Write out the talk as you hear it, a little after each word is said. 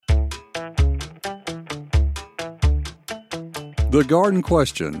The Garden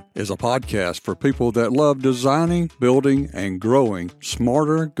Question is a podcast for people that love designing, building, and growing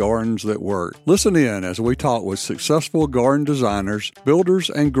smarter gardens that work. Listen in as we talk with successful garden designers, builders,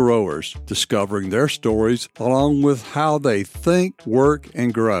 and growers, discovering their stories along with how they think, work,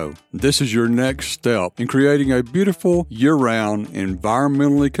 and grow. This is your next step in creating a beautiful, year-round,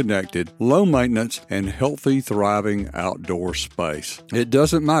 environmentally connected, low-maintenance, and healthy, thriving outdoor space. It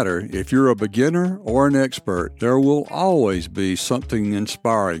doesn't matter if you're a beginner or an expert, there will always be something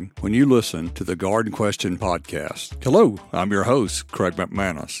inspiring when you listen to the Garden Question podcast. Hello, I'm your host, Craig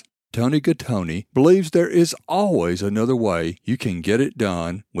McManus. Toni Gattone believes there is always another way you can get it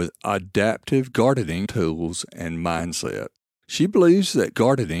done with adaptive gardening tools and mindset. She believes that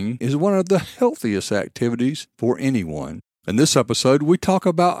gardening is one of the healthiest activities for anyone. In this episode, we talk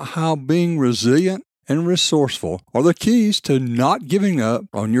about how being resilient and resourceful are the keys to not giving up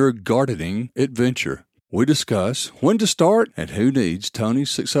on your gardening adventure. We discuss when to start and who needs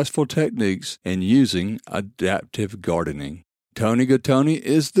Toni's successful techniques in using adaptive gardening. Toni Gattone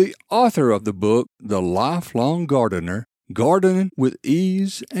is the author of the book, The Lifelong Gardener, Gardening with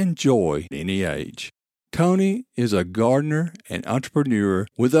Ease and Joy at Any Age. Toni is a gardener and entrepreneur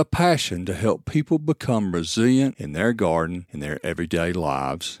with a passion to help people become resilient in their garden in their everyday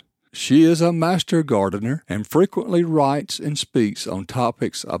lives. She is a master gardener and frequently writes and speaks on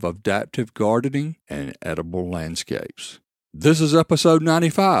topics of adaptive gardening and edible landscapes. This is episode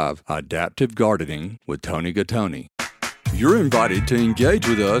 95, Adaptive Gardening with Toni Gattone. You're invited to engage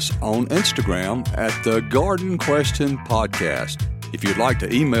with us on Instagram at the Garden Question Podcast. If you'd like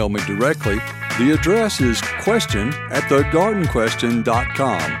to email me directly, the address is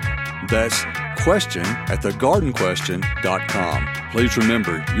question@thegardenquestion.com. That's question@thegardenquestion.com. Please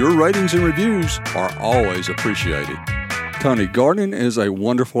remember, your ratings and reviews are always appreciated. Toni, gardening is a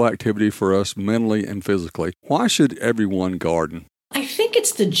wonderful activity for us mentally and physically. Why should everyone garden? I think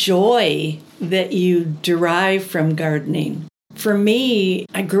it's the joy that you derive from gardening. For me,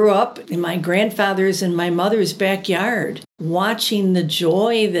 I grew up in my grandfather's and my mother's backyard, watching the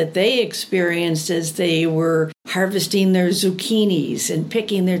joy that they experienced as they were harvesting their zucchinis and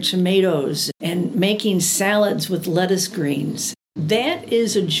picking their tomatoes and making salads with lettuce greens. That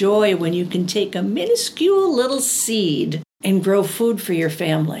is a joy when you can take a minuscule little seed and grow food for your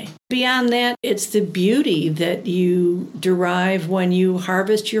family. Beyond that, it's the beauty that you derive when you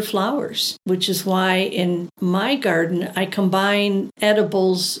harvest your flowers, which is why in my garden, I combine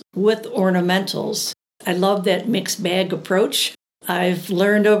edibles with ornamentals. I love that mixed bag approach. I've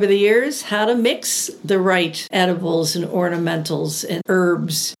learned over the years how to mix the right edibles and ornamentals and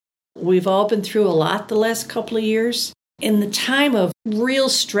herbs. We've all been through a lot the last couple of years. In the time of real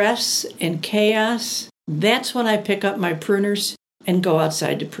stress and chaos, that's when I pick up my pruners and go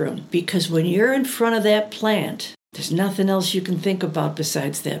outside to prune. Because when you're in front of that plant, there's nothing else you can think about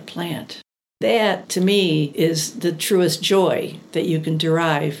besides that plant. That, to me, is the truest joy that you can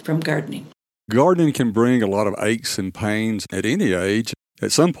derive from gardening. Gardening can bring a lot of aches and pains at any age.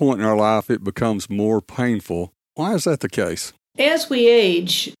 At some point in our life, it becomes more painful. Why is that the case? As we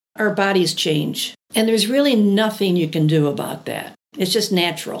age, our bodies change. And there's really nothing you can do about that. It's just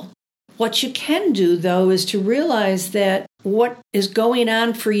natural. What you can do, though, is to realize that what is going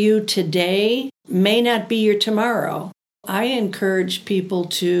on for you today may not be your tomorrow. I encourage people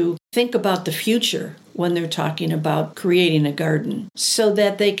to think about the future when they're talking about creating a garden so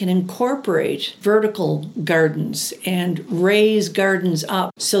that they can incorporate vertical gardens and raise gardens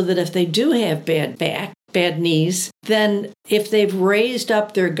up so that if they do have bad back, bad knees, then if they've raised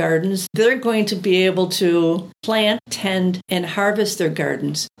up their gardens, they're going to be able to plant, tend, and harvest their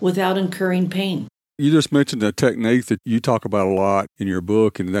gardens without incurring pain. You just mentioned a technique that you talk about a lot in your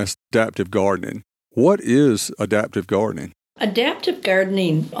book, and that's adaptive gardening. What is adaptive gardening? Adaptive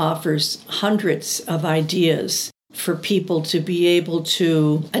gardening offers hundreds of ideas for people to be able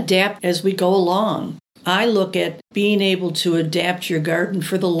to adapt as we go along. I look at being able to adapt your garden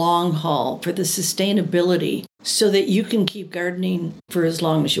for the long haul, for the sustainability, so that you can keep gardening for as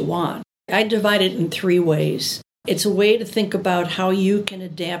long as you want. I divide it in 3 ways. It's a way to think about how you can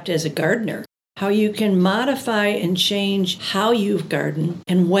adapt as a gardener, how you can modify and change how you garden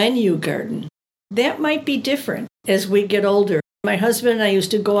and when you garden. That might be different as we get older. My husband and I used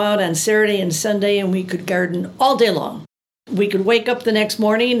to go out on Saturday and Sunday and we could garden all day long. We could wake up the next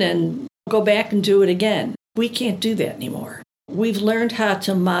morning and go back and do it again. We can't do that anymore. We've learned how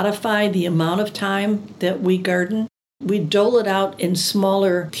to modify the amount of time that we garden. We dole it out in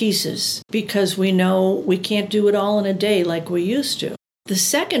smaller pieces because we know we can't do it all in a day like we used to. The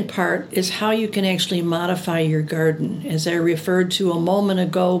second part is how you can actually modify your garden, as I referred to a moment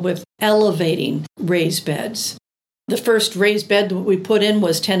ago with elevating raised beds. The first raised bed that we put in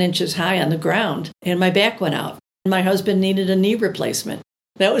was 10 inches high on the ground, and my back went out. My husband needed a knee replacement.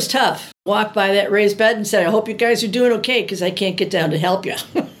 That was tough. Walked by that raised bed and said, I hope you guys are doing okay because I can't get down to help you.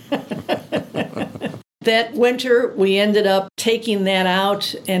 That winter, we ended up taking that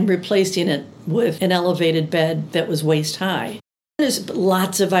out and replacing it with an elevated bed that was waist high. There's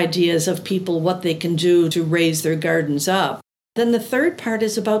lots of ideas of people what they can do to raise their gardens up. Then the third part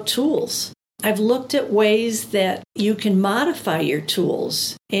is about tools. I've looked at ways that you can modify your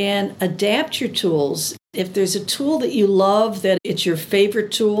tools and adapt your tools. If there's a tool that you love, that it's your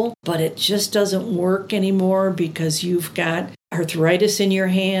favorite tool, but it just doesn't work anymore because you've got arthritis in your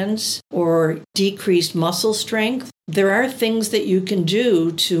hands or decreased muscle strength, there are things that you can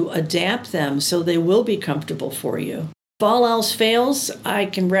do to adapt them so they will be comfortable for you. If all else fails, I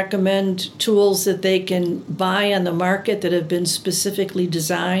can recommend tools that they can buy on the market that have been specifically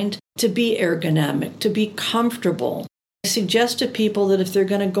designed to be ergonomic, to be comfortable. I suggest to people that if they're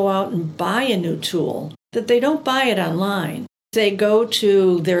going to go out and buy a new tool, that they don't buy it online. They go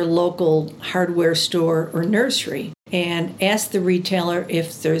to their local hardware store or nursery and ask the retailer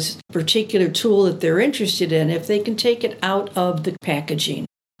if there's a particular tool that they're interested in, if they can take it out of the packaging.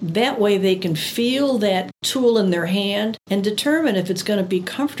 That way they can feel that tool in their hand and determine if it's going to be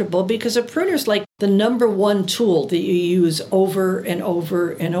comfortable, because a pruner is like the number one tool that you use over and over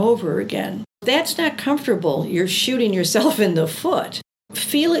and over again. If that's not comfortable, you're shooting yourself in the foot.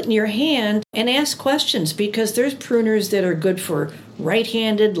 Feel it in your hand and ask questions, because there's pruners that are good for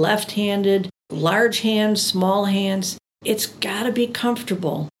right-handed, left-handed, large hands, small hands. It's got to be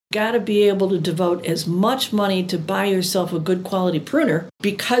comfortable. Got to be able to devote as much money to buy yourself a good quality pruner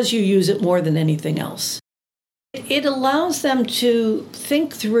because you use it more than anything else. It allows them to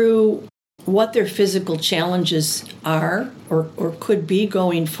think through what their physical challenges are or could be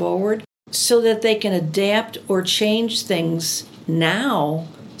going forward so that they can adapt or change things now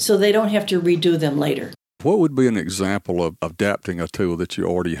so they don't have to redo them later. What would be an example of adapting a tool that you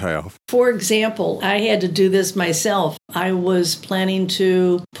already have? For example, I had to do this myself. I was planning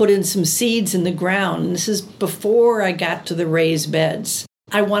to put in some seeds in the ground, and this is before I got to the raised beds.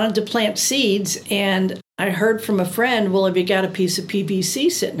 I wanted to plant seeds, and I heard from a friend, well, have you got a piece of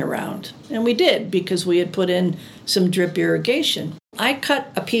PVC sitting around? And we did, because we had put in some drip irrigation. I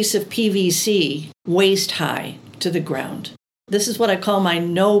cut a piece of PVC waist high to the ground. This is what I call my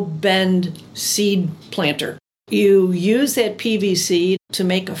no-bend seed planter. You use that PVC to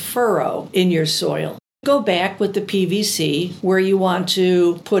make a furrow in your soil. Go back with the PVC where you want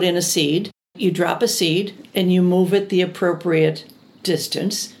to put in a seed. You drop a seed and you move it the appropriate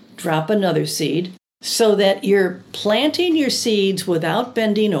distance. Drop another seed so that you're planting your seeds without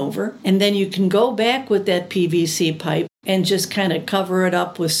bending over. And then you can go back with that PVC pipe and just kind of cover it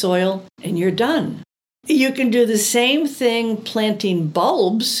up with soil and you're done. You can do the same thing planting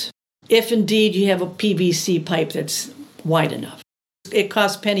bulbs if indeed you have a PVC pipe that's wide enough. It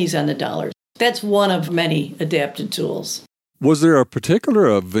costs pennies on the dollar. That's one of many adapted tools. Was there a particular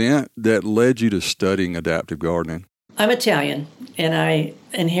event that led you to studying adaptive gardening? I'm Italian, and I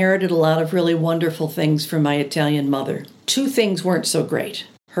inherited a lot of really wonderful things from my Italian mother. Two things weren't so great: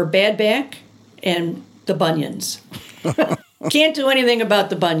 her bad back and the bunions. Can't do anything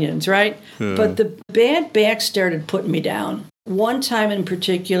about the bunions, right? Yeah. But the bad back started putting me down. One time in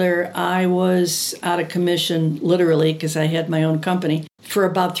particular, I was out of commission, literally, because I had my own company, for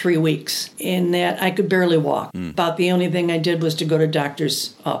about 3 weeks, in that I could barely walk. About the only thing I did was to go to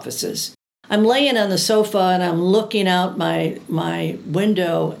doctor's offices. I'm laying on the sofa, and I'm looking out my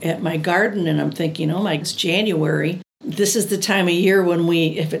window at my garden, and I'm thinking, oh my, it's January. This is the time of year when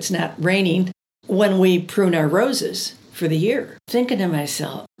we, if it's not raining, when we prune our roses for the year. Thinking to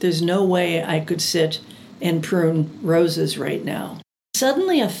myself, there's no way I could sit and prune roses right now.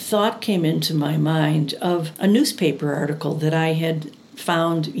 Suddenly a thought came into my mind of a newspaper article that I had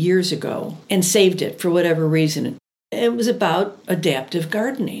found years ago and saved it for whatever reason. It was about adaptive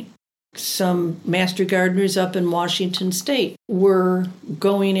gardening. Some master gardeners up in Washington State were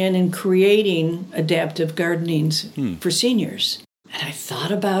going in and creating adaptive gardenings for seniors. And I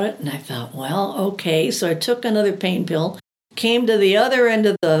thought about it, and I thought, well, okay. So I took another pain pill, came to the other end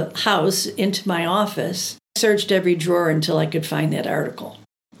of the house into my office, searched every drawer until I could find that article.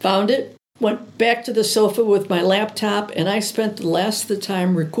 Found it, went back to the sofa with my laptop, and I spent the last of the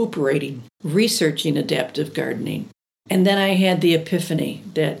time recuperating, researching adaptive gardening. And then I had the epiphany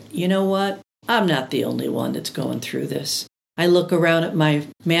that, you know what? I'm not the only one that's going through this. I look around at my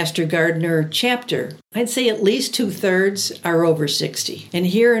Master Gardener chapter. I'd say at least 2/3 are over 60. And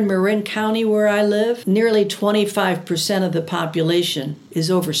here in Marin County where I live, nearly 25% of the population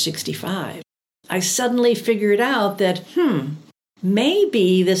is over 65. I suddenly figured out that,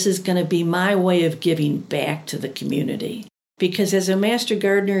 maybe this is going to be my way of giving back to the community. Because as a master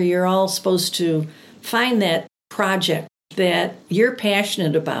gardener, you're all supposed to find that project that you're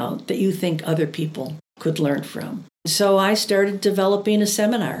passionate about that you think other people could learn from. So I started developing a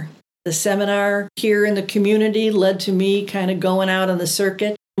seminar. The seminar here in the community led to me kind of going out on the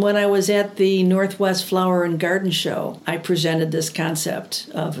circuit. When I was at the Northwest Flower and Garden Show, I presented this concept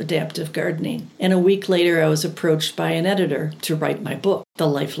of adaptive gardening. And a week later, I was approached by an editor to write my book, The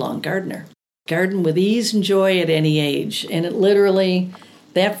Lifelong Gardener. Garden with ease and joy at any age. And it literally,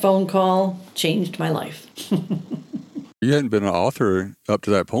 that phone call changed my life. You hadn't been an author up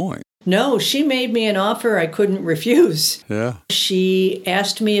to that point. No, she made me an offer I couldn't refuse. Yeah. She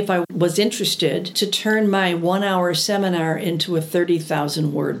asked me if I was interested to turn my 1-hour seminar into a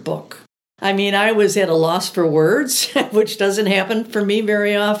 30,000-word book. I mean, I was at a loss for words, which doesn't happen for me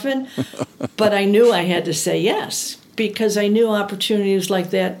very often, but I knew I had to say yes, because I knew opportunities like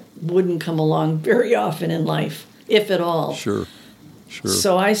that wouldn't come along very often in life, if at all. Sure.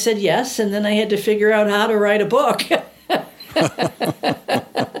 So I said yes, and then I had to figure out how to write a book.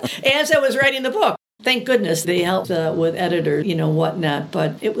 As I was writing the book. Thank goodness they helped with editor, whatnot,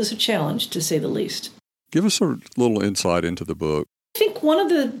 but it was a challenge, to say the least. Give us a little insight into the book. I think one of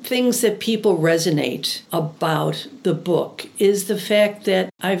the things that people resonate about the book is the fact that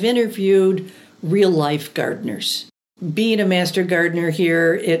I've interviewed real-life gardeners. Being a master gardener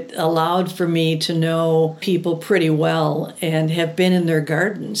here, it allowed for me to know people pretty well and have been in their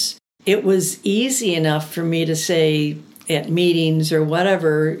gardens. It was easy enough for me to say at meetings or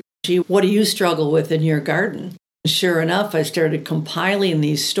whatever, gee, what do you struggle with in your garden? Sure enough, I started compiling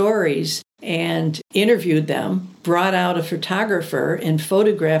these stories and interviewed them, brought out a photographer and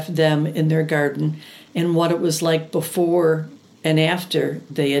photographed them in their garden and what it was like before and after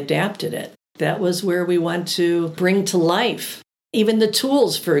they adapted it. That was where we went to bring to life. Even the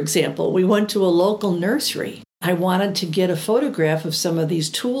tools, for example, we went to a local nursery. I wanted to get a photograph of some of these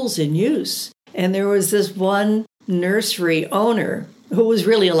tools in use. And there was this one nursery owner who was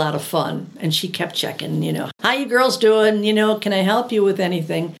really a lot of fun. And she kept checking, how you girls doing? Can I help you with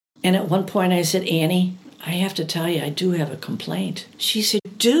anything? And at one point I said, Annie, I have to tell you, I do have a complaint. She said,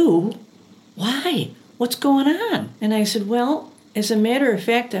 do? Why? What's going on? And I said, well, as a matter of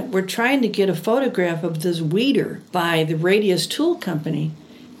fact, we're trying to get a photograph of this weeder by the Radius Tool Company,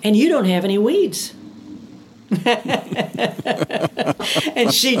 and you don't have any weeds.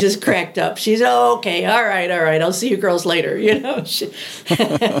 And she just cracked up. She said, oh, okay, all right, I'll see you girls later,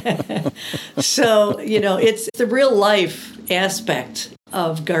 So, it's the real life aspect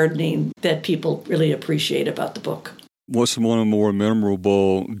of gardening that people really appreciate about the book. What's one of the more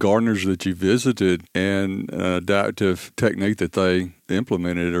memorable gardeners that you visited and an adaptive technique that they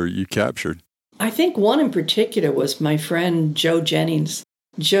implemented or you captured? I think one in particular was my friend Joe Jennings.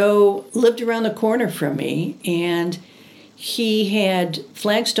 Joe lived around the corner from me, and he had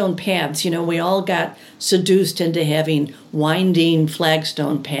flagstone paths. We all got seduced into having winding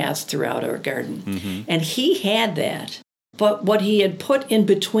flagstone paths throughout our garden. Mm-hmm. And he had that. But what he had put in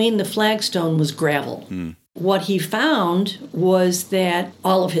between the flagstone was gravel. Mm. What he found was that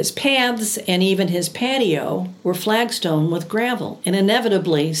all of his paths and even his patio were flagstone with gravel. And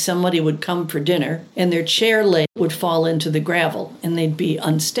inevitably, somebody would come for dinner and their chair leg would fall into the gravel and they'd be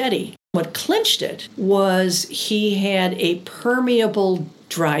unsteady. What clinched it was he had a permeable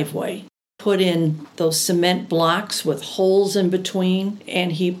driveway, put in those cement blocks with holes in between,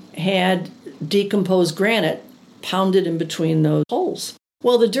 and he had decomposed granite pounded in between those holes.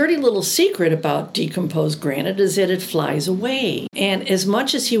 Well, the dirty little secret about decomposed granite is that it flies away. And as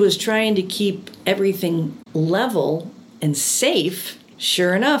much as he was trying to keep everything level and safe,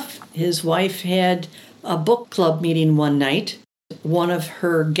 sure enough, his wife had a book club meeting one night. One of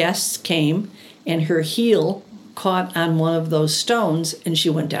her guests came and her heel caught on one of those stones and she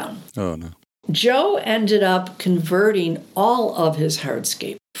went down. Oh, no. Joe ended up converting all of his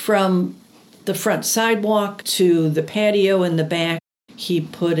hardscape from the front sidewalk to the patio in the back. He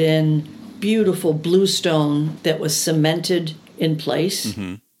put in beautiful bluestone that was cemented in place.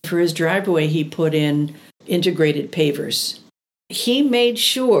 Mm-hmm. For his driveway, he put in integrated pavers. He made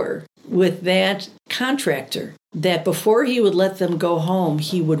sure with that contractor that before he would let them go home,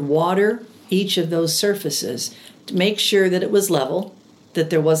 he would water each of those surfaces to make sure that it was level,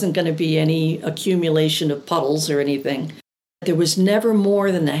 that there wasn't going to be any accumulation of puddles or anything. There was never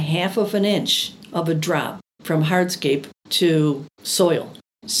more than a half of an inch of a drop from hardscape to soil,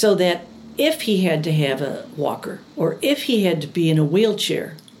 so that if he had to have a walker or if he had to be in a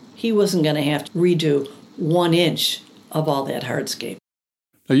wheelchair, he wasn't going to have to redo 1 inch of all that hardscape.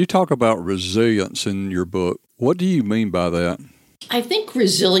 Now, you talk about resilience in your book. What do you mean by that? I think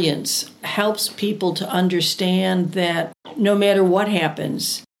resilience helps people to understand that no matter what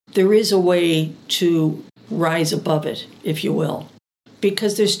happens, there is a way to rise above it, if you will.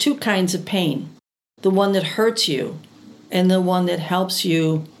 Because there's two kinds of pain, the one that hurts you and the one that helps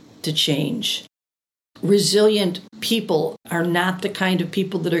you to change. Resilient people are not the kind of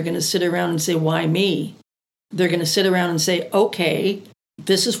people that are going to sit around and say, why me? They're going to sit around and say, okay,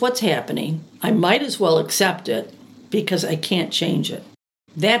 this is what's happening. I might as well accept it because I can't change it.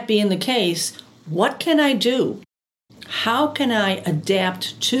 That being the case, what can I do? How can I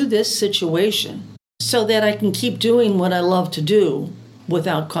adapt to this situation so that I can keep doing what I love to do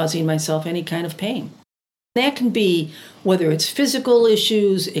without causing myself any kind of pain? That can be whether it's physical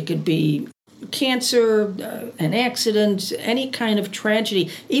issues, it could be cancer, an accident, any kind of tragedy,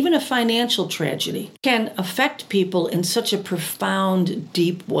 even a financial tragedy, can affect people in such a profound,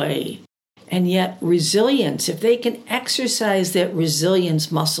 deep way. And yet resilience, if they can exercise that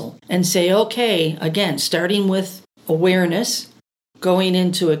resilience muscle and say, okay, again, starting with awareness, going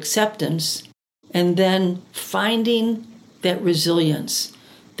into acceptance, and then finding that resilience,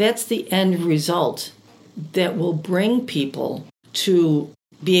 that's the end result that will bring people to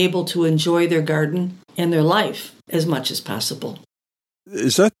be able to enjoy their garden and their life as much as possible.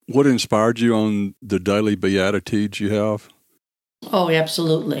 Is that what inspired you on the daily Beatitudes you have? Oh,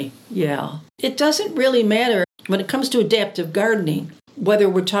 absolutely. Yeah. It doesn't really matter when it comes to adaptive gardening, whether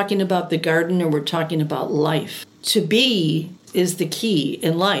we're talking about the garden or we're talking about life. To be is the key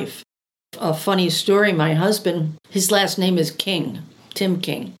in life. A funny story, my husband, his last name is King, Tim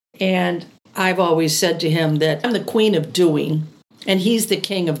King. And I've always said to him that I'm the queen of doing, and he's the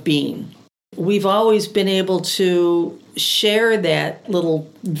king of being. We've always been able to share that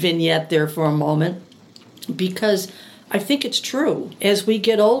little vignette there for a moment because I think it's true. As we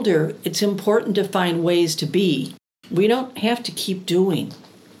get older, it's important to find ways to be. We don't have to keep doing.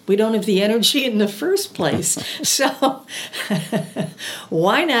 We don't have the energy in the first place. So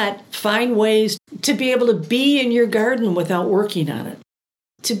why not find ways to be able to be in your garden without working on it?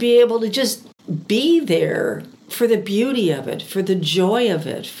 To be able to just be there for the beauty of it, for the joy of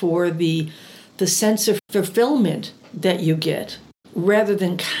it, for the sense of fulfillment that you get, rather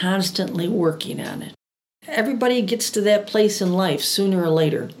than constantly working on it. Everybody gets to that place in life sooner or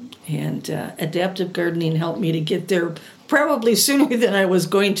later, and adaptive gardening helped me to get there probably sooner than I was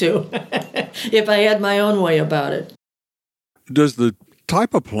going to if I had my own way about it. Does the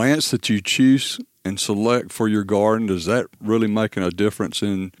type of plants that you choose and select for your garden, does that really make a difference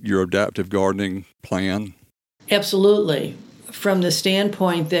in your adaptive gardening plan? Absolutely, from the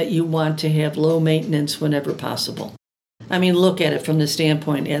standpoint that you want to have low maintenance whenever possible. I mean, look at it from the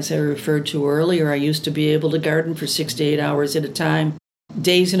standpoint, as I referred to earlier, I used to be able to garden for 6 to 8 hours at a time,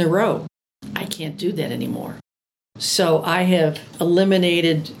 days in a row. I can't do that anymore. So I have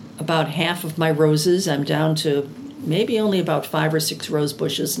eliminated about half of my roses. I'm down to maybe only about 5 or 6 rose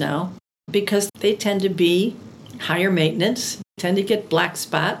bushes now because they tend to be higher maintenance, tend to get black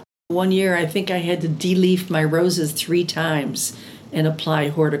spot. One year, I think I had to de-leaf my roses 3 times and apply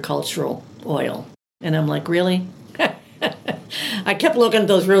horticultural oil. And I'm like, really? I kept looking at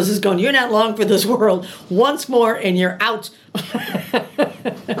those roses going, you're not long for this world. Once more and you're out.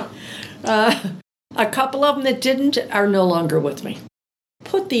 A couple of them that didn't are no longer with me.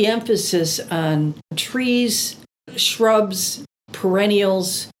 Put the emphasis on trees, shrubs,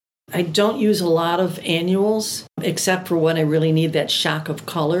 perennials. I don't use a lot of annuals, except for when I really need that shock of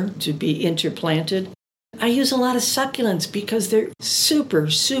color to be interplanted. I use a lot of succulents because they're super,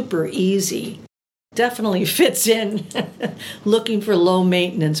 super easy. Definitely fits in looking for low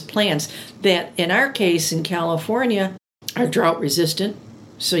maintenance plants that in our case in California are drought resistant.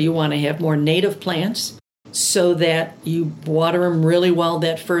 So you want to have more native plants so that you water them really well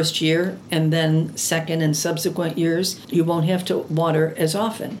that first year, and then second and subsequent years you won't have to water as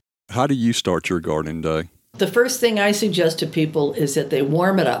often. How do you start your gardening day? The first thing I suggest to people is that they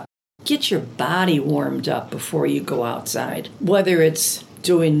warm it up. Get your body warmed up before you go outside, whether it's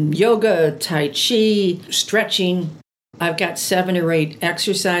doing yoga, tai chi, stretching. I've got 7 or 8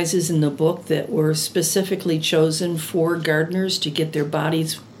 exercises in the book that were specifically chosen for gardeners to get their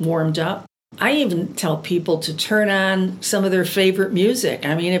bodies warmed up. I even tell people to turn on some of their favorite music.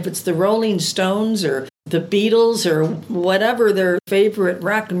 I mean, if it's the Rolling Stones or the Beatles or whatever their favorite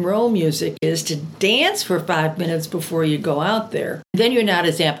rock and roll music is, to dance for 5 minutes before you go out there. Then you're not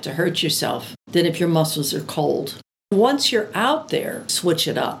as apt to hurt yourself than if your muscles are cold. Once you're out there, switch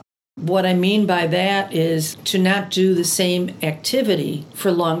it up. What I mean by that is to not do the same activity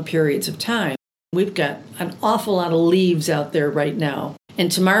for long periods of time. We've got an awful lot of leaves out there right now.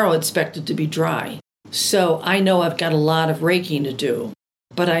 and tomorrow it's expected to be dry. So I know I've got a lot of raking to do.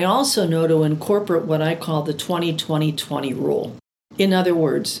 But I also know to incorporate what I call the 20-20-20 rule. In other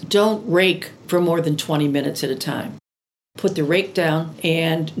words, don't rake for more than 20 minutes at a time. Put the rake down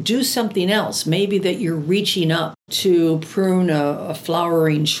and do something else. Maybe that you're reaching up to prune a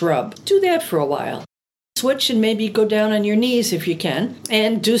flowering shrub. Do that for a while. Switch and maybe go down on your knees if you can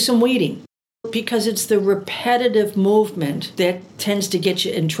and do some weeding. Because it's the repetitive movement that tends to get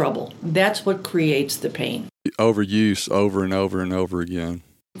you in trouble. That's what creates the pain. Overuse over and over and over again.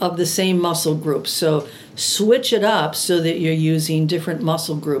 Of the same muscle groups. So switch it up so that you're using different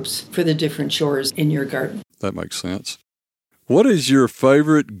muscle groups for the different chores in your garden. That makes sense. What is your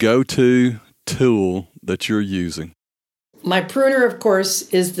favorite go-to tool that you're using? My pruner, of course,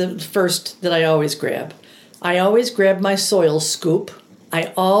 is the first that I always grab. I always grab my soil scoop.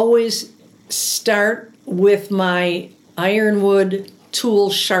 I always start with my ironwood tool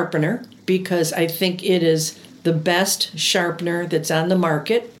sharpener because I think it is the best sharpener that's on the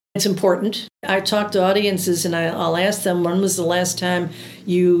market. It's important. I talk to audiences and I'll ask them, when was the last time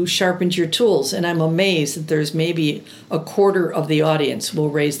you sharpened your tools? And I'm amazed that there's maybe a quarter of the audience will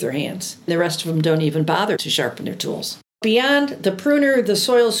raise their hands. The rest of them don't even bother to sharpen their tools. Beyond the pruner, the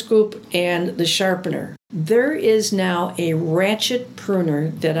soil scoop, and the sharpener, there is now a ratchet pruner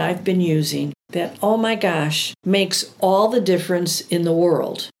that I've been using that, oh my gosh, makes all the difference in the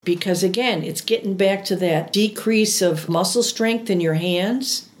world. Because again, it's getting back to that decrease of muscle strength in your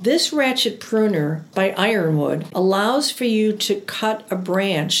hands. This ratchet pruner by Ironwood allows for you to cut a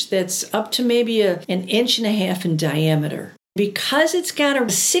branch that's up to maybe an 1.5 inches in diameter. Because it's got a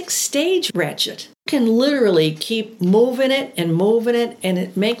 6-stage ratchet, you can literally keep moving it, and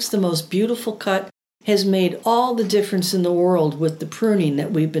it makes the most beautiful cut. Has made all the difference in the world with the pruning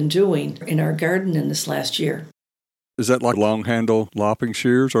that we've been doing in our garden in this last year. Is that like long handle lopping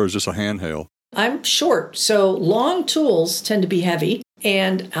shears, or is this a handheld? I'm short, so long tools tend to be heavy,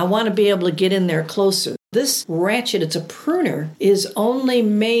 and I want to be able to get in there closer. This ratchet, it's a pruner, is only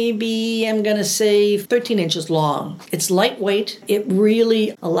maybe, I'm going to say, 13 inches long. It's lightweight. It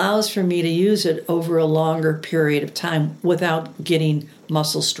really allows for me to use it over a longer period of time without getting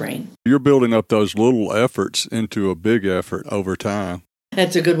muscle strain. You're building up those little efforts into a big effort over time.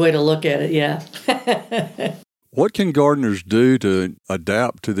 That's a good way to look at it, yeah. What can gardeners do to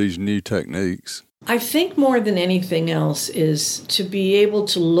adapt to these new techniques? I think more than anything else is to be able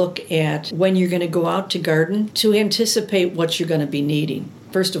to look at when you're going to go out to garden, to anticipate what you're going to be needing.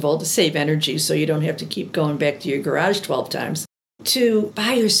 First of all, to save energy so you don't have to keep going back to your garage 12 times. To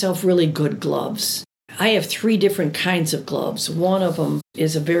buy yourself really good gloves. I have 3 different kinds of gloves. One of them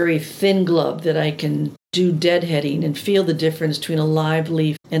is a very thin glove that I can do deadheading and feel the difference between a live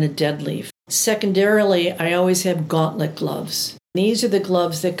leaf and a dead leaf. Secondarily, I always have gauntlet gloves. These are the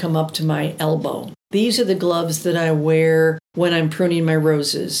gloves that come up to my elbow. These are the gloves that I wear when I'm pruning my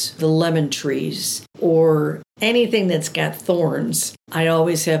roses, the lemon trees, or anything that's got thorns. I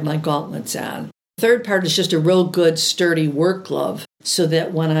always have my gauntlets on. Third part is just a real good, sturdy work glove so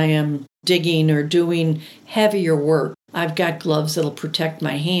that when I am digging or doing heavier work, I've got gloves that'll protect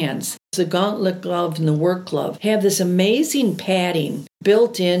my hands. The gauntlet glove and the work glove have this amazing padding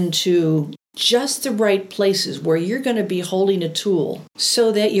built into just the right places where you're going to be holding a tool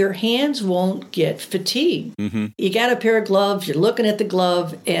so that your hands won't get fatigued. Mm-hmm. You got a pair of gloves, you're looking at the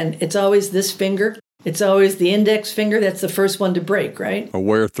glove, and it's always this finger. It's always the index finger. That's the first one to break, right? Or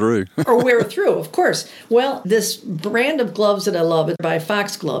wear through. Or wear through, of course. Well, this brand of gloves that I love is by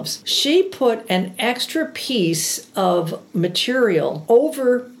Fox Gloves. She put an extra piece of material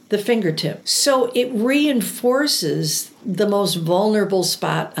over the fingertip. So it reinforces the most vulnerable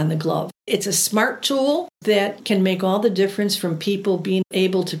spot on the glove. It's a smart tool that can make all the difference from people being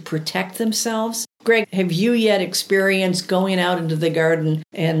able to protect themselves. Greg, have you yet experienced going out into the garden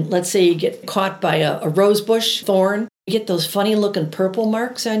and let's say you get caught by a rosebush thorn? You get those funny looking purple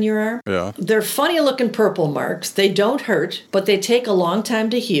marks on your arm? Yeah. They're funny looking purple marks. They don't hurt, but they take a long time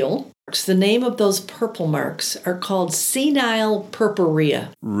to heal. The name of those purple marks are called senile purpurea.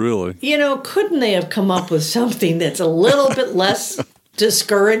 Really? You know, couldn't they have come up with something that's a little bit less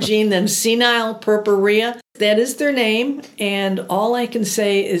discouraging than senile purpurea? That is their name, and all I can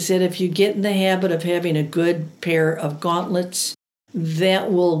say is that if you get in the habit of having a good pair of gauntlets,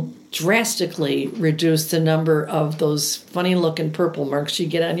 that will drastically reduce the number of those funny-looking purple marks you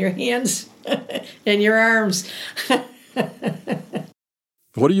get on your hands and your arms.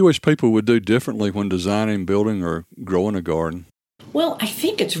 What do you wish people would do differently when designing, building, or growing a garden? Well, I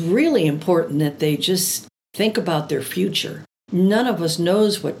think it's really important that they just think about their future. None of us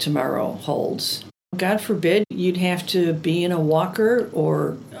knows what tomorrow holds. God forbid you'd have to be in a walker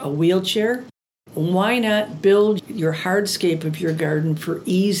or a wheelchair. Why not build your hardscape of your garden for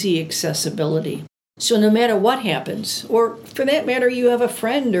easy accessibility? So no matter what happens, or for that matter, you have a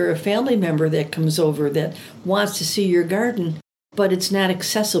friend or a family member that comes over that wants to see your garden, but it's not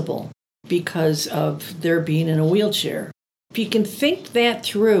accessible because of their being in a wheelchair. If you can think that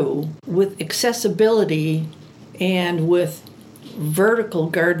through with accessibility and with vertical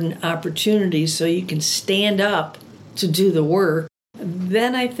garden opportunities so you can stand up to do the work,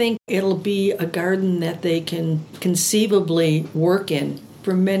 then I think it'll be a garden that they can conceivably work in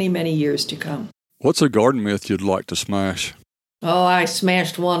for many, many years to come. What's a garden myth you'd like to smash? Oh, I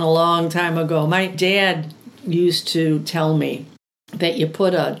smashed one a long time ago. My dad used to tell me that you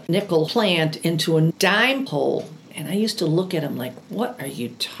put a nickel plant into a dime hole, and I used to look at him like, what are you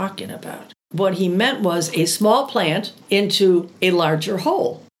talking about? What he meant was a small plant into a larger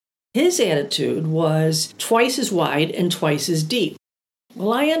hole. His attitude was twice as wide and twice as deep.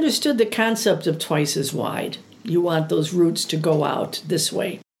 Well, I understood the concept of twice as wide. You want those roots to go out this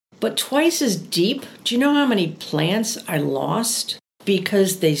way. But twice as deep, do you know how many plants I lost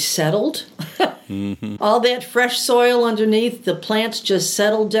because they settled? Mm-hmm. All that fresh soil underneath, the plants just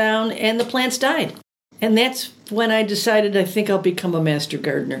settled down and the plants died. And that's when I decided I think I'll become a master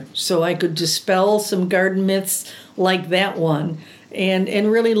gardener so I could dispel some garden myths like that one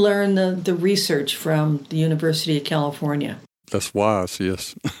and really learn the research from the University of California. That's wise,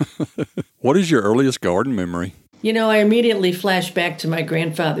 yes. What is your earliest garden memory? You know, I immediately flash back to my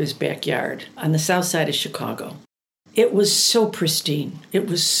grandfather's backyard on the south side of Chicago. It was so pristine. It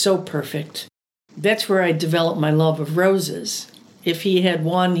was so perfect. That's where I developed my love of roses. If he had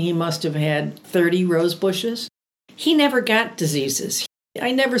one, he must have had 30 rose bushes. He never got diseases.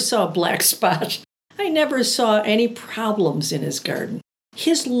 I never saw a black spot. I never saw any problems in his garden.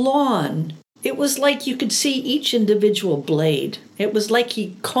 His lawn, it was like you could see each individual blade. It was like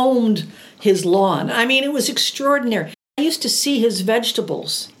he combed his lawn. I mean, it was extraordinary. I used to see his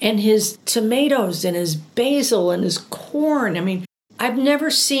vegetables and his tomatoes and his basil and his corn. I mean, I've never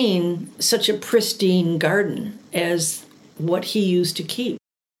seen such a pristine garden as what he used to keep.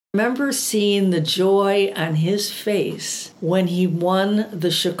 I remember seeing the joy on his face when he won the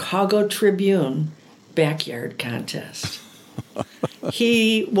Chicago Tribune backyard contest.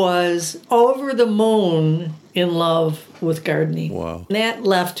 He was over the moon in love with gardening. Wow. And that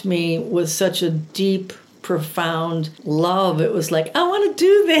left me with such a deep, profound love. It was like, I want to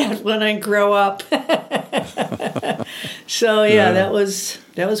do that when I grow up. So, that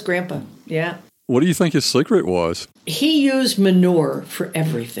was Grandpa. Yeah. What do you think his secret was? He used manure for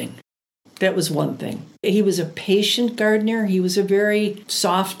everything. That was one thing. He was a patient gardener. He was a very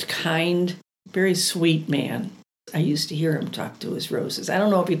soft, kind, very sweet man. I used to hear him talk to his roses. I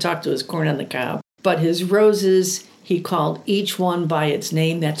don't know if he talked to his corn on the cob, but his roses, he called each one by its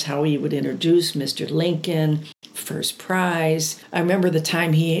name. That's how he would introduce Mr. Lincoln, first prize. I remember the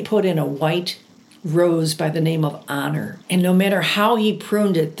time he put in a white rose by the name of Honor. And no matter how he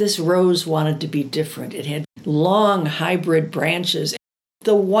pruned it, this rose wanted to be different. It had long hybrid branches.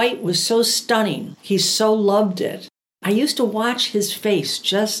 The white was so stunning. He so loved it. I used to watch his face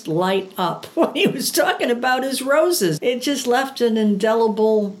just light up when he was talking about his roses. It just left an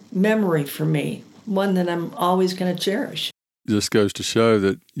indelible memory for me, one that I'm always going to cherish. This goes to show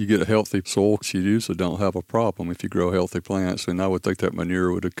that you get a healthy soil, you usually don't have a problem if you grow healthy plants, and I would think that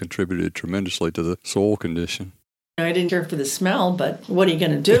manure would have contributed tremendously to the soil condition. I didn't care for the smell, but what are you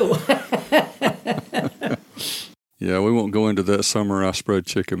going to do? Yeah, we won't go into that. Summer I spread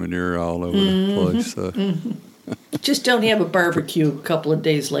chicken manure all over the place. Just don't have a barbecue a couple of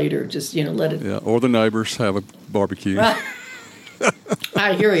days later. Just, let it... Yeah, or the neighbors have a barbecue.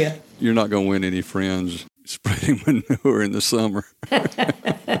 I hear you. You're not going to win any friends spreading manure in the summer.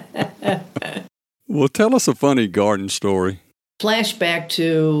 Well, tell us a funny garden story. Flashback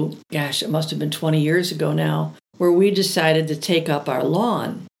to, it must have been 20 years ago now, where we decided to take up our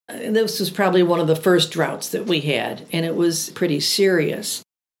lawn. This was probably one of the first droughts that we had, and it was pretty serious.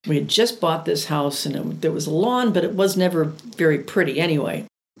 We had just bought this house, and there was a lawn, but it was never very pretty anyway.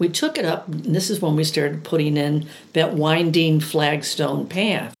 We took it up, and this is when we started putting in that winding flagstone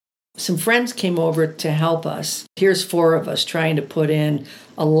path. Some friends came over to help us. Here's 4 of us trying to put in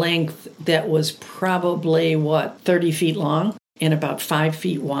a length that was probably, 30 feet long and about 5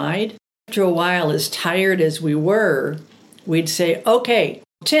 feet wide. After a while, as tired as we were, we'd say, okay,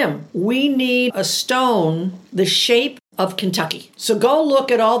 Tim, we need a stone the shape of Kentucky. So go look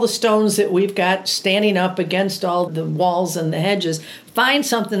at all the stones that we've got standing up against all the walls and the hedges. Find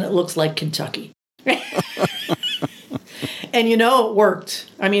something that looks like Kentucky. And it worked.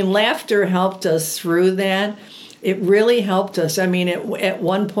 I mean, laughter helped us through that. It really helped us. I mean, at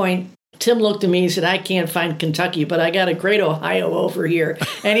one point, Tim looked at me and said, I can't find Kentucky, but I got a great Ohio over here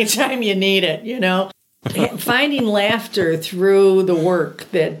anytime you need it. Finding laughter through the work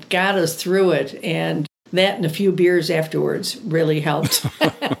that got us through it, and that and a few beers afterwards really helped.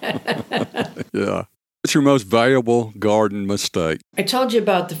 Yeah. What's your most valuable garden mistake? I told you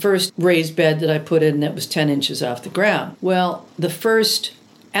about the first raised bed that I put in that was 10 inches off the ground. Well, the first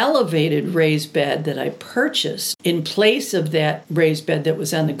elevated raised bed that I purchased in place of that raised bed that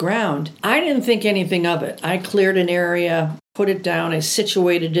was on the ground, I didn't think anything of it. I cleared an area, put it down, I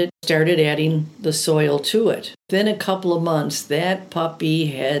situated it, started adding the soil to it. Then a couple of months, that puppy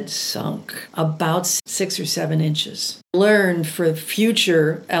had sunk about 6 or 7 inches. Learned for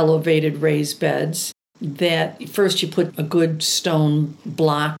future elevated raised beds that first you put a good stone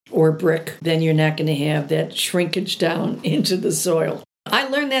block or brick, then you're not going to have that shrinkage down into the soil. I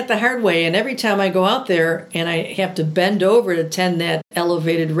learned that the hard way, and every time I go out there and I have to bend over to tend that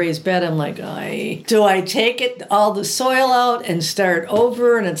elevated raised bed, I'm like, do I take all the soil out and start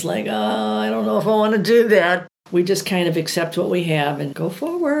over? And it's like, I don't know if I want to do that. We just kind of accept what we have and go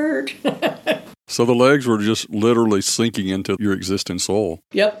forward. So the legs were just literally sinking into your existing soil.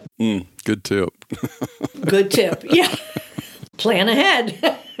 Yep. Good tip. Good tip. Yeah. Plan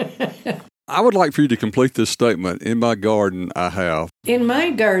ahead. I would like for you to complete this statement. In my garden, I have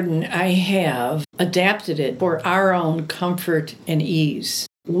adapted it for our own comfort and ease.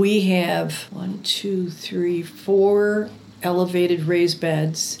 We have 4 elevated raised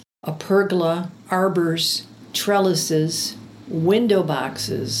beds, a pergola, arbors, trellises, window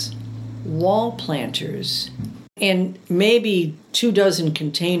boxes, wall planters, and maybe 24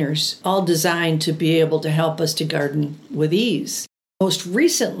 containers, all designed to be able to help us to garden with ease. Most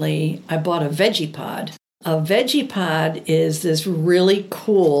recently, I bought a veggie pod. A veggie pod is this really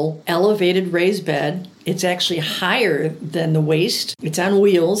cool elevated raised bed. It's actually higher than the waist. It's on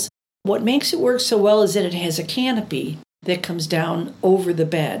wheels. What makes it work so well is that it has a canopy that comes down over the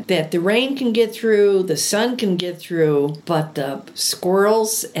bed that the rain can get through, the sun can get through, but the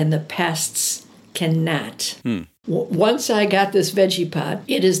squirrels and the pests cannot. Once I got this veggie pod,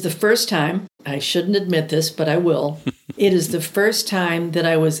 it is the first time, I shouldn't admit this, but I will, it is the first time that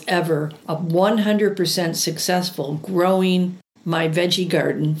I was ever 100% successful growing my veggie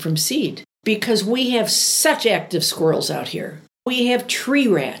garden from seed. Because we have such active squirrels out here. We have tree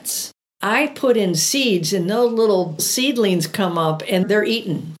rats. I put in seeds and those little seedlings come up and they're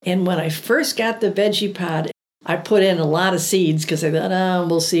eaten. And when I first got the veggie pod, I put in a lot of seeds because I thought,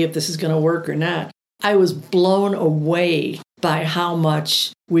 we'll see if this is going to work or not. I was blown away by how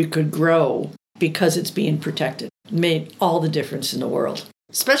much we could grow because it's being protected. It made all the difference in the world,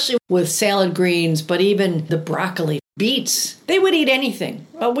 especially with salad greens, but even the broccoli, beets. They would eat anything.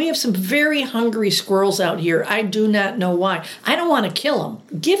 We have some very hungry squirrels out here. I do not know why. I don't want to kill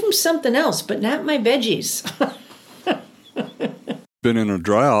them. Give them something else, but not my veggies. Been in a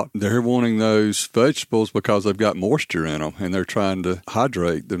drought, they're wanting those vegetables because they've got moisture in them and they're trying to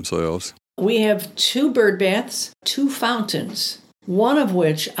hydrate themselves. We have 2 bird baths, 2 fountains, one of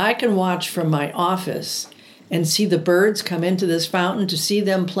which I can watch from my office and see the birds come into this fountain, to see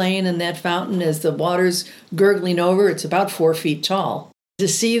them playing in that fountain as the water's gurgling over. It's about 4 feet tall. To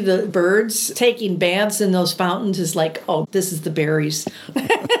see the birds taking baths in those fountains is like, this is the berries.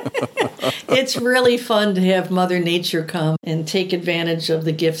 It's really fun to have Mother Nature come and take advantage of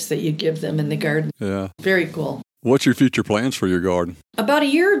the gifts that you give them in the garden. Yeah. Very cool. What's your future plans for your garden? About a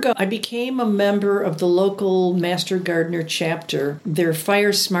year ago, I became a member of the local Master Gardener chapter, their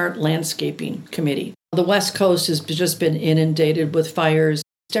Fire Smart Landscaping Committee. The West Coast has just been inundated with fires.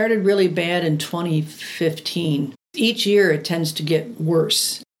 Started really bad in 2015. Each year it tends to get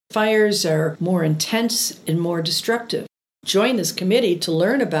worse. Fires are more intense and more destructive. Joined this committee to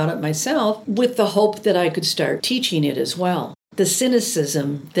learn about it myself with the hope that I could start teaching it as well. The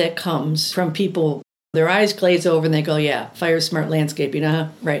cynicism that comes from people, their eyes glaze over and they go, yeah, Fire Smart Landscaping,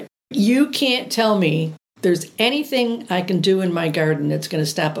 right. You can't tell me there's anything I can do in my garden that's going to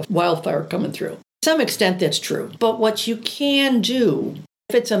stop a wildfire coming through. To some extent, that's true. But what you can do,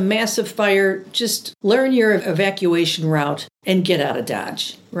 if it's a massive fire, just learn your evacuation route and get out of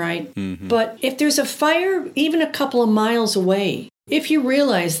Dodge, right? Mm-hmm. But if there's a fire even a couple of miles away, if you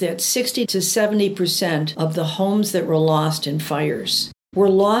realize that 60 to 70% of the homes that were lost in fires were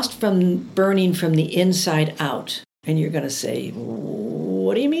lost from burning from the inside out, and you're going to say,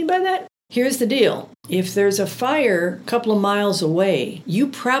 what do you mean by that? Here's the deal. If there's a fire a couple of miles away, you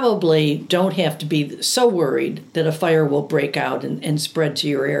probably don't have to be so worried that a fire will break out and spread to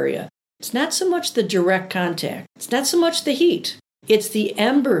your area. It's not so much the direct contact. It's not so much the heat. It's the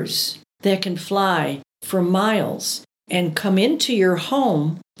embers that can fly for miles and come into your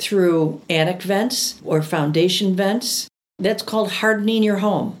home through attic vents or foundation vents. That's called hardening your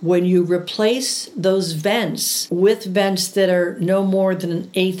home. When you replace those vents with vents that are no more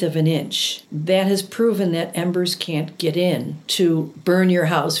than 1/8 of an inch, that has proven that embers can't get in to burn your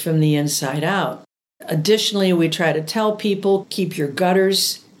house from the inside out. Additionally, we try to tell people, keep your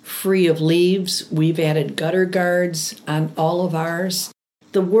gutters free of leaves. We've added gutter guards on all of ours.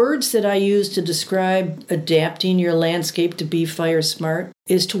 The words that I use to describe adapting your landscape to be fire smart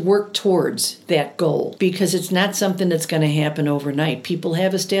is to work towards that goal, because it's not something that's going to happen overnight. People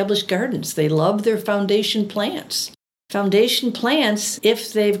have established gardens. They love their foundation plants. Foundation plants,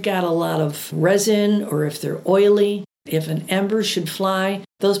 if they've got a lot of resin or if they're oily, if an ember should fly,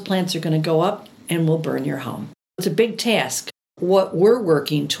 those plants are going to go up and will burn your home. It's a big task. What we're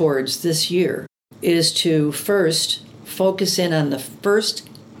working towards this year is to first focus in on the first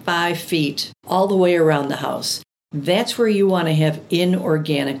 5 feet all the way around the house. That's where you want to have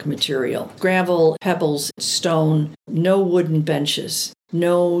inorganic material. Gravel, pebbles, stone, no wooden benches,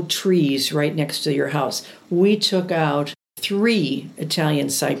 no trees right next to your house. We took out 3 Italian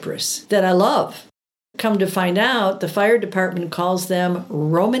cypress that I love. Come to find out, the fire department calls them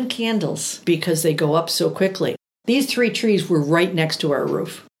Roman candles because they go up so quickly. These 3 trees were right next to our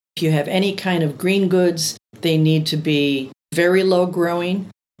roof. If you have any kind of green goods, they need to be very low growing,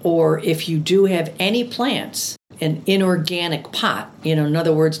 or if you do have any plants, an inorganic pot, in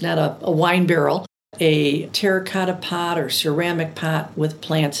other words, not a wine barrel, a terracotta pot or ceramic pot with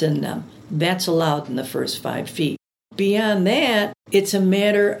plants in them. That's allowed in the first 5 feet. Beyond that, it's a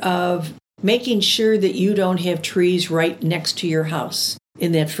matter of making sure that you don't have trees right next to your house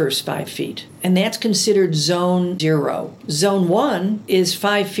in that first 5 feet. And that's considered zone 0. Zone 1 is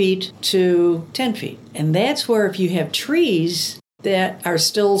 5 feet to 10 feet. And that's where if you have trees that are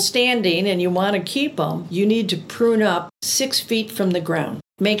still standing and you want to keep them, you need to prune up 6 feet from the ground.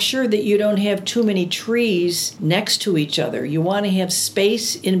 Make sure that you don't have too many trees next to each other. You want to have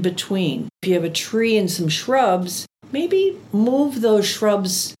space in between. If you have a tree and some shrubs, maybe move those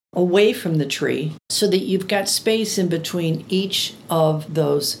shrubs away from the tree so that you've got space in between each of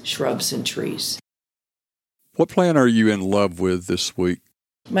those shrubs and trees. What plant are you in love with this week?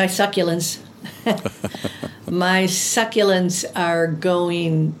 My succulents. My succulents are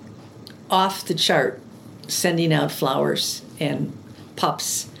going off the chart, sending out flowers and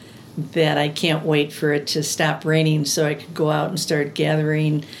pups that I can't wait for it to stop raining so I could go out and start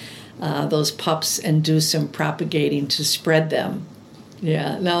gathering those pups and do some propagating to spread them.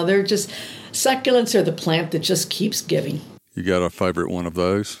 Yeah, no, they're just, succulents are the plant that just keeps giving. You got a favorite one of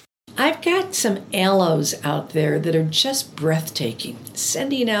those? I've got some aloes out there that are just breathtaking,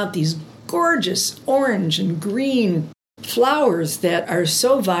 sending out these gorgeous orange and green flowers that are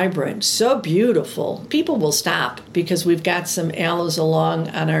so vibrant, so beautiful. People will stop because we've got some aloes along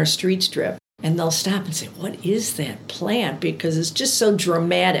on our street strip, and they'll stop and say, what is that plant? Because it's just so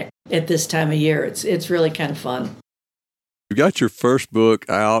dramatic at this time of year. It's really kind of fun. You got your first book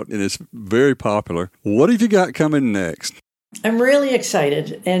out, and it's very popular. What have you got coming next? I'm really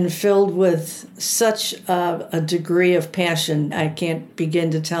excited and filled with such a degree of passion. I can't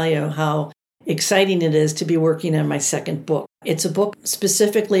begin to tell you how exciting it is to be working on my second book. It's a book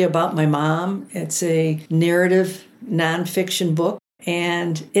specifically about my mom. It's a narrative nonfiction book,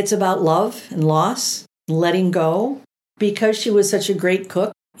 and it's about love and loss, letting go. Because she was such a great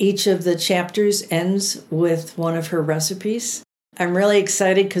cook, each of the chapters ends with one of her recipes. I'm really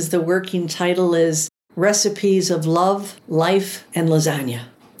excited because the working title is Recipes of Love, Life, and Lasagna.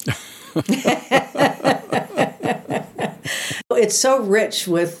 It's so rich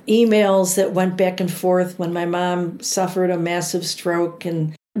with emails that went back and forth when my mom suffered a massive stroke,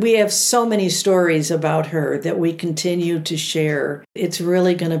 and we have so many stories about her that we continue to share. It's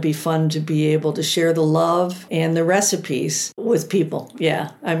really going to be fun to be able to share the love and the recipes with people.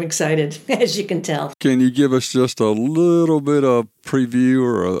 Yeah, I'm excited, as you can tell. Can you give us just a little bit of preview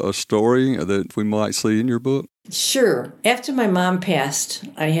or a story that we might see in your book? Sure. After my mom passed,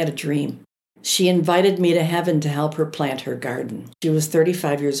 I had a dream. She invited me to heaven to help her plant her garden. She was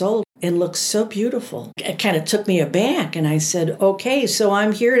 35 years old and looked so beautiful. It kind of took me aback, and I said, okay, so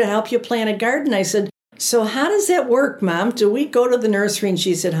I'm here to help you plant a garden. I said, so how does that work, Mom? Do we go to the nursery? And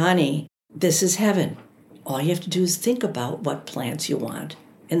she said, honey, this is heaven. All you have to do is think about what plants you want,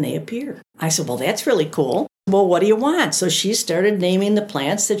 and they appear. I said, well, that's really cool. Well, what do you want? So she started naming the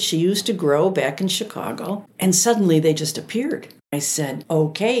plants that she used to grow back in Chicago, and suddenly they just appeared. I said,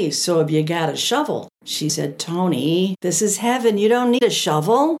 okay, so have you got a shovel? She said, Toni, this is heaven. You don't need a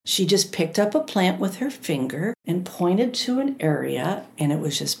shovel. She just picked up a plant with her finger and pointed to an area, and it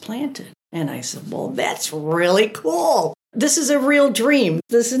was just planted. And I said, well, that's really cool. This is a real dream.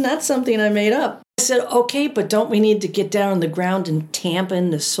 This is not something I made up. I said, okay, but don't we need to get down on the ground and tamp in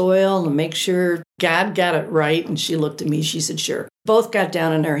the soil and make sure God got it right? And she looked at me. She said, sure. Both got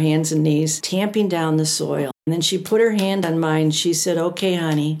down on our hands and knees, tamping down the soil. And then she put her hand on mine. She said, okay,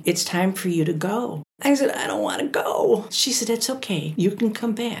 honey, it's time for you to go. I said, I don't want to go. She said, it's okay. You can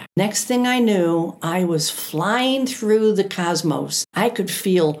come back. Next thing I knew, I was flying through the cosmos. I could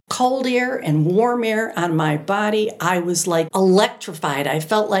feel cold air and warm air on my body. I was like electrified. I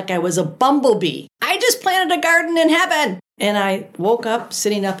felt like I was a bumblebee. I just planted a garden in heaven. And I woke up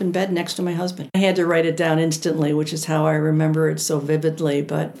sitting up in bed next to my husband. I had to write it down instantly, which is how I remember it so vividly.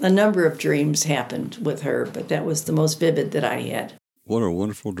 But a number of dreams happened with her, but that was the most vivid that I had. What a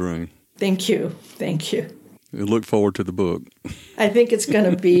wonderful dream. Thank you. Thank you. I look forward to the book. I think it's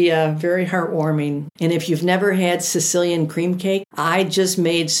going to be very heartwarming. And if you've never had Sicilian cream cake, I just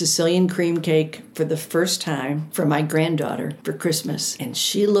made Sicilian cream cake for the first time for my granddaughter for Christmas. And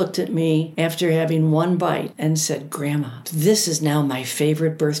she looked at me after having one bite and said, Grandma, this is now my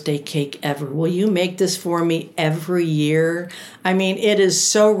favorite birthday cake ever. Will you make this for me every year? I mean, it is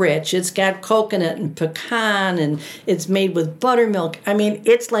so rich. It's got coconut and pecan, and it's made with buttermilk. I mean,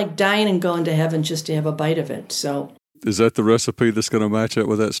 it's like dying and going to heaven just to have a bite of it. So, is that the recipe that's going to match up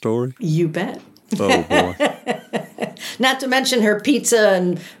with that story? You bet. Oh, boy. Not to mention her pizza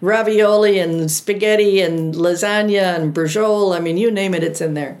and ravioli and spaghetti and lasagna and brujol. I mean, you name it, it's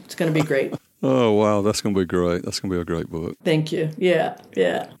in there. It's going to be great. Oh, wow. That's going to be great. That's going to be a great book. Thank you. Yeah.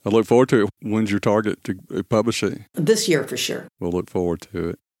 I look forward to it. When's your target to publish it? This year, for sure. We'll look forward to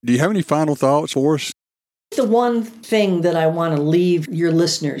it. Do you have any final thoughts for us? The one thing that I want to leave your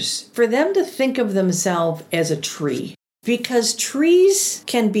listeners, for them to think of themselves as a tree. Because trees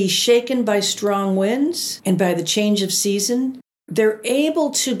can be shaken by strong winds and by the change of season. They're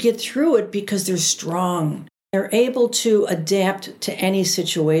able to get through it because they're strong. They're able to adapt to any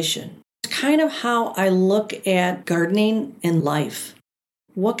situation. It's kind of how I look at gardening and life.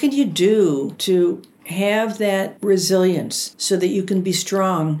 What can you do to have that resilience so that you can be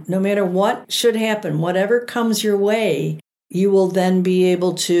strong no matter what should happen? Whatever comes your way, you will then be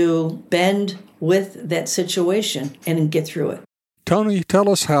able to bend with that situation and get through it. Toni, tell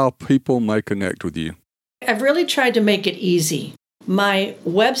us how people may connect with you. I've really tried to make it easy. My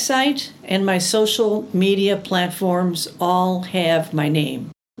website and my social media platforms all have my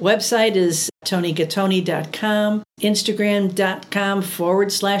name. Website is ToniGattone.com,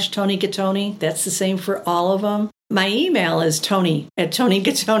 Instagram.com/Toni Gattone. That's the same for all of them. My email is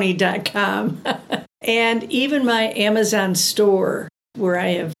Toni@ToniGattone.com. And even my Amazon store, where I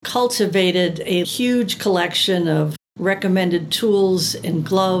have cultivated a huge collection of recommended tools and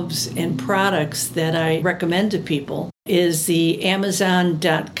gloves and products that I recommend to people, is the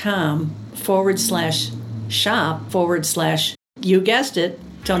Amazon.com/shop/ you guessed it,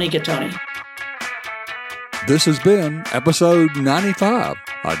 Toni Gattone. This has been episode 95,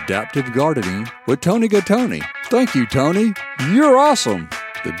 Adaptive Gardening with Toni Gattone. Thank you, Toni. You're awesome.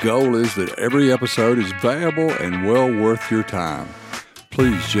 The goal is that every episode is valuable and well worth your time.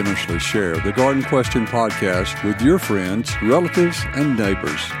 Please generously share the Garden Question podcast with your friends, relatives, and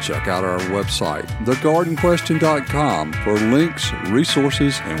neighbors. Check out our website, thegardenquestion.com, for links,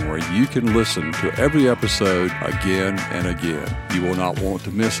 resources, and where you can listen to every episode again and again. You will not want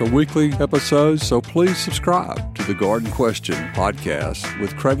to miss a weekly episode, so please subscribe to the Garden Question podcast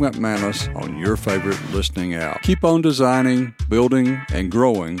with Craig McManus on your favorite listening app. Keep on designing, building, and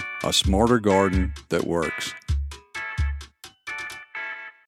growing a smarter garden that works.